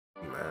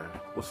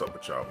What's up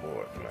with y'all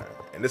boys, man?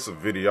 And this is a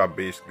video I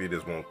basically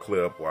just want to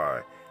clear up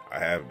why I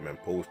haven't been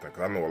posting.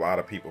 Because I know a lot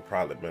of people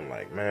probably been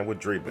like, man, what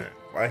Dre been?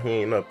 Why he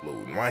ain't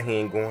uploading? Why he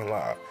ain't going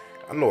live?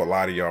 I know a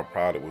lot of y'all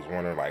probably was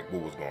wondering like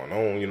what was going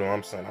on, you know what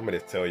I'm saying? I'm going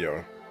to tell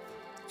y'all,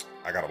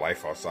 I got a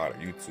life outside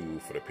of YouTube.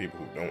 For the people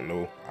who don't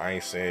know, I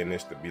ain't saying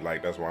this to be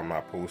like, that's why I'm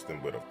not posting,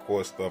 but of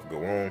course stuff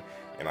go on.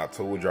 And I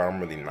told y'all I'm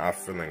really not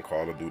feeling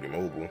Call of Duty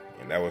Mobile,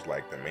 and that was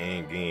like the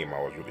main game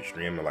I was really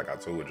streaming. Like I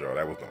told y'all,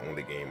 that was the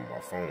only game on my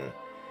phone,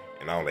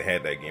 and I only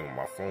had that game on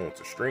my phone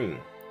to stream.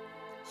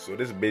 So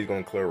this is basically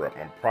gonna clear up.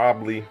 I'm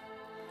probably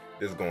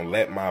just gonna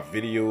let my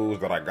videos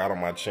that I got on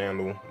my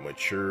channel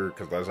mature,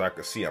 because as I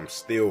can see, I'm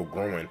still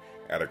growing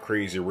at a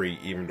crazy rate,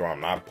 even though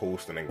I'm not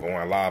posting and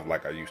going live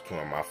like I used to,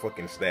 and my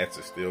fucking stats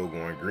are still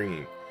going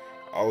green.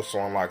 I also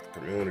unlocked the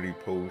community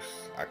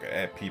posts. I can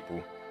add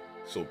people.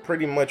 So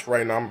pretty much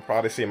right now, I'm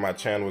probably saying my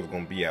channel is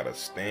gonna be at a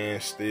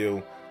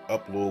standstill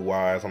upload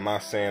wise. I'm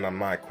not saying I'm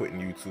not quitting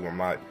YouTube. I'm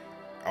not.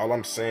 All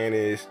I'm saying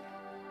is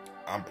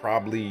I'm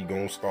probably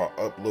gonna start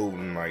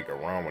uploading like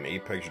around when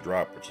Apex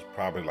drop, which is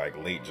probably like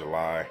late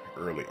July,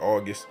 early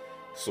August.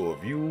 So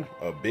if you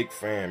a big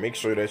fan, make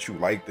sure that you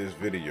like this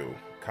video,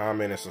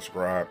 comment and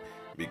subscribe,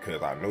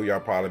 because I know y'all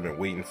probably been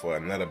waiting for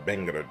another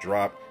banger to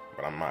drop.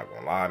 But I'm not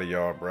gonna lie to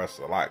y'all, bruh. There's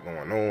a lot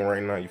going on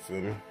right now, you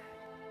feel me?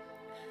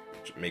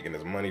 Making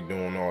this money,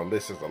 doing all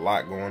this, is a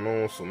lot going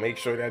on. So make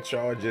sure that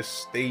y'all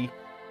just stay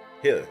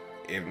here.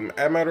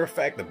 As a matter of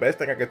fact, the best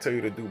thing I can tell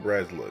you to do,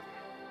 bruh, is look,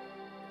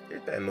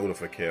 hit that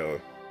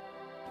notification.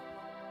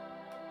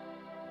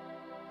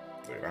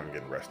 Dude, I'm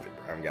getting rusty,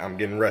 bro. I'm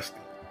getting rusty.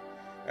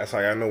 That's how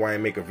I know I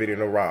ain't make a video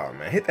in a while,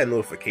 man. Hit that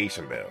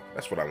notification bell.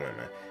 That's what I want,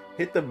 man.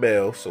 Hit the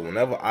bell so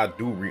whenever I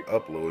do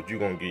re-upload, you're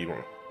gonna get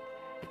on.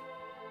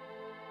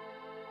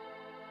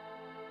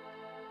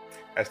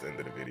 That's the end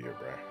of the video,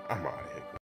 bro. I'm out of here.